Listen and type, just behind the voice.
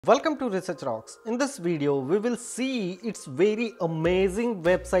Welcome to Research Rocks. In this video, we will see its very amazing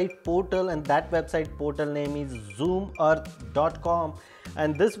website portal, and that website portal name is zoomearth.com,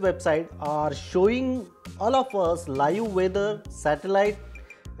 and this website are showing all of us live weather, satellite,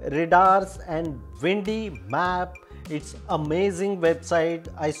 radars and windy map. It's amazing website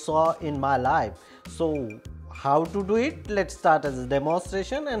I saw in my life. So how to do it? Let's start as a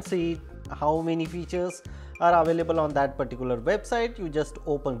demonstration and see how many features are available on that particular website. You just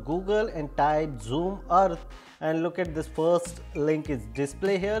open Google and type Zoom Earth, and look at this first link is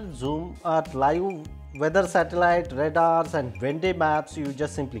display here. Zoom Earth live weather, satellite, radars and windy maps. You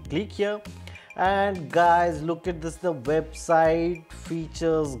just simply click here, and guys, look at this, the website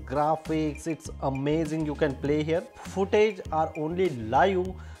features, graphics, it's amazing. You can play here. Footage are only live,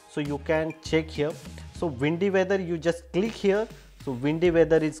 so you can check here. So windy weather, you just click here. So windy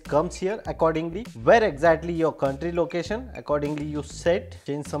weather comes here accordingly. Where exactly your country location, accordingly you set.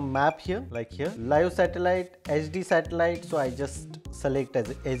 Change some map here, like here. Live satellite, HD satellite. So I just select as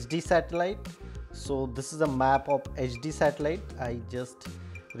HD satellite. So this is a map of HD satellite. I just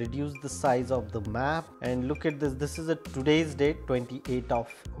reduce the size of the map, and look at this. This is a today's date, 28th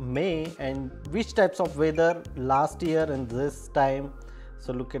of May, and which types of weather last year and this time.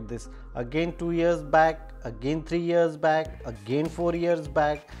 So look at this, again 2 years back, again 3 years back, again 4 years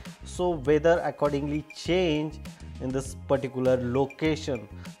back. So weather accordingly change in this particular location.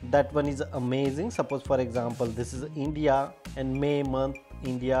 That one is amazing. Suppose for example this is India, and May month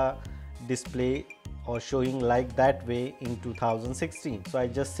India display or showing like that way in 2016. So I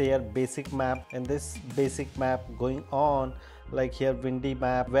just say a basic map, and this basic map going on like here windy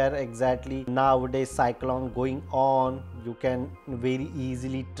map, where exactly nowadays cyclone going on. You can very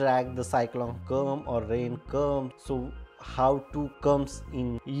easily track the cyclone come or rain come. So how to comes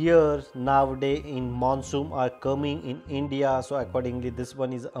in years nowadays in monsoon are coming in India. So accordingly this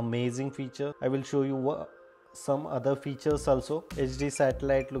one is amazing feature. I will show you some other features also. HD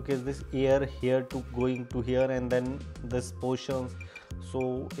satellite, look at this air here to going to here, and then this portions.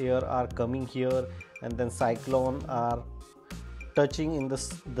 So air are coming here, and then cyclone are touching in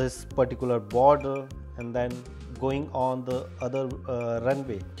this particular border, and then going on the other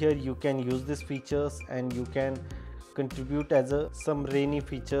runway. Here you can use these features, and you can contribute as some rainy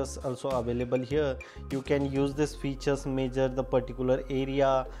features also available here. You can use these features, measure the particular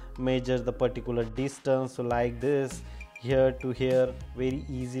area, measure the particular distance. So like this, here to here, very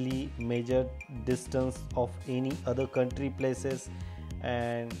easily measure distance of any other country places.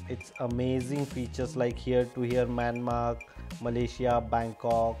 And it's amazing features like here to here Myanmar, Malaysia,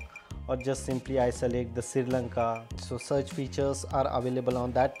 Bangkok, or just simply I select the Sri Lanka. So such features are available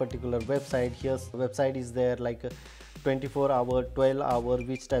on that particular website. Here's the website is there, like 24 hour, 12 hour,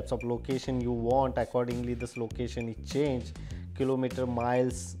 which types of location you want. Accordingly this location is changed. Kilometer,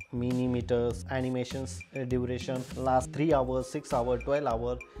 miles, millimeters, animations duration, last 3 hours, 6 hour, 12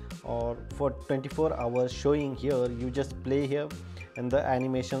 hour, or for 24 hours showing here. You just play here, and the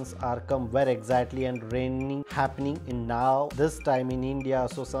animations are come where exactly and raining happening in now this time in India.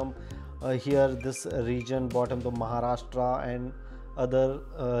 So some here this region bottom, the Maharashtra and other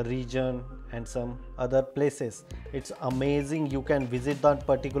region and some other places. It's amazing. You can visit that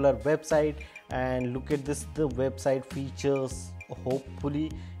particular website and look at this, the website features.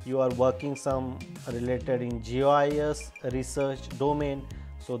 Hopefully you are working some related in GIS research domain,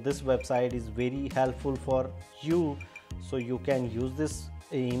 so this website is very helpful for you. So you can use this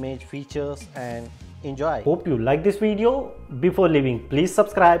image features and enjoy. Hope you like this video. Before leaving, please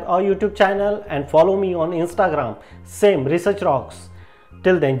subscribe our YouTube channel and follow me on Instagram, same Research Rocks.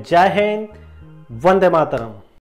 Till then, Jai Hind, Vande Mataram.